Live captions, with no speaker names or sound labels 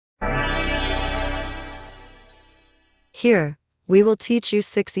Here, we will teach you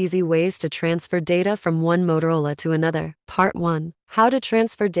 6 easy ways to transfer data from one Motorola to another. Part 1. How to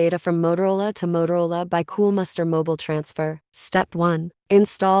transfer data from Motorola to Motorola by Coolmuster Mobile Transfer. Step 1.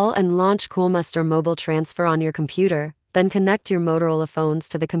 Install and launch Coolmuster Mobile Transfer on your computer, then connect your Motorola phones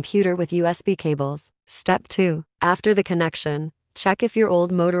to the computer with USB cables. Step 2. After the connection, check if your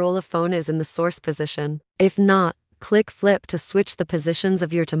old Motorola phone is in the source position. If not, click Flip to switch the positions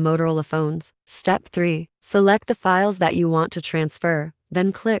of your two Motorola phones. Step 3. Select the files that you want to transfer,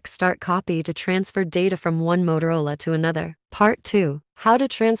 then click Start Copy to transfer data from one Motorola to another. Part 2. How to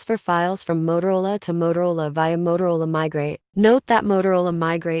transfer files from Motorola to Motorola via Motorola Migrate. Note that Motorola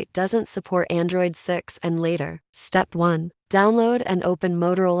Migrate doesn't support Android 6 and later. Step 1. Download and open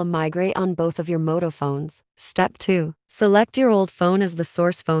Motorola Migrate on both of your Moto phones. Step 2. Select your old phone as the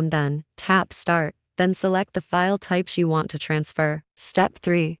source phone, then tap Start. Then select the file types you want to transfer. Step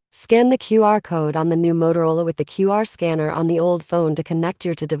 3. Scan the QR code on the new Motorola with the QR scanner on the old phone to connect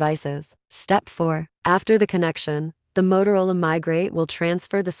your two devices. Step 4. After the connection, the Motorola Migrate will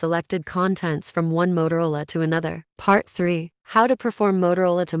transfer the selected contents from one Motorola to another. Part 3. How to perform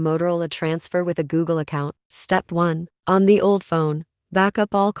Motorola to Motorola transfer with a Google account. Step 1. On the old phone, back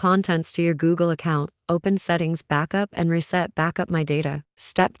up all contents to your Google account. Open Settings, Backup, and reset Backup My Data.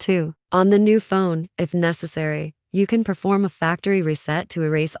 Step 2. On the new phone, if necessary, you can perform a factory reset to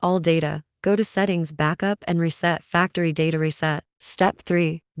erase all data. Go to Settings, Backup, and reset Factory Data Reset. Step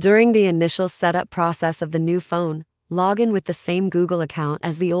 3. During the initial setup process of the new phone, log in with the same Google account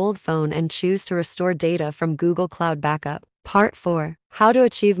as the old phone and choose to restore data from Google Cloud Backup. Part 4. How to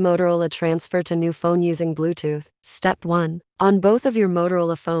achieve Motorola transfer to new phone using Bluetooth. Step 1. On both of your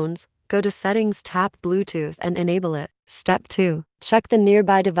Motorola phones, go to Settings, tap Bluetooth, and enable it. Step 2. Check the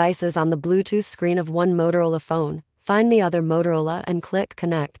nearby devices on the Bluetooth screen of one Motorola phone. Find the other Motorola and click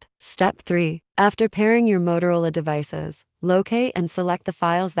Connect. Step 3. After pairing your Motorola devices, locate and select the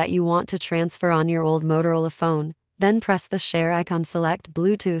files that you want to transfer on your old Motorola phone. Then press the share icon, select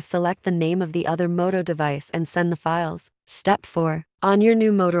Bluetooth, select the name of the other Moto device and send the files. Step 4. On your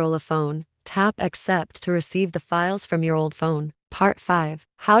new Motorola phone, tap Accept to receive the files from your old phone. Part 5.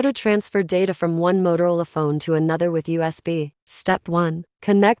 How to transfer data from one Motorola phone to another with USB. Step 1.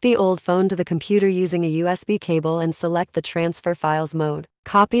 Connect the old phone to the computer using a USB cable and select the Transfer Files mode.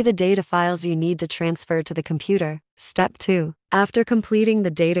 Copy the data files you need to transfer to the computer. Step 2. After completing the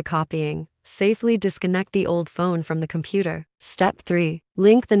data copying, safely disconnect the old phone from the computer. Step 3.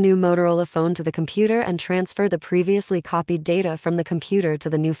 Link the new Motorola phone to the computer and transfer the previously copied data from the computer to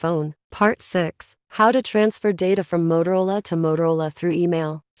the new phone. Part 6. How to transfer data from Motorola to Motorola through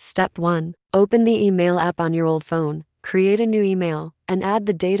email. Step 1. Open the email app on your old phone, create a new email, and add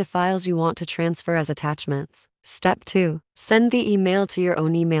the data files you want to transfer as attachments. Step 2. Send the email to your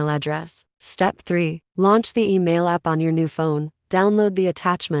own email address. Step 3. Launch the email app on your new phone, download the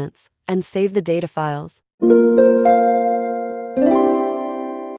attachments, and save the data files.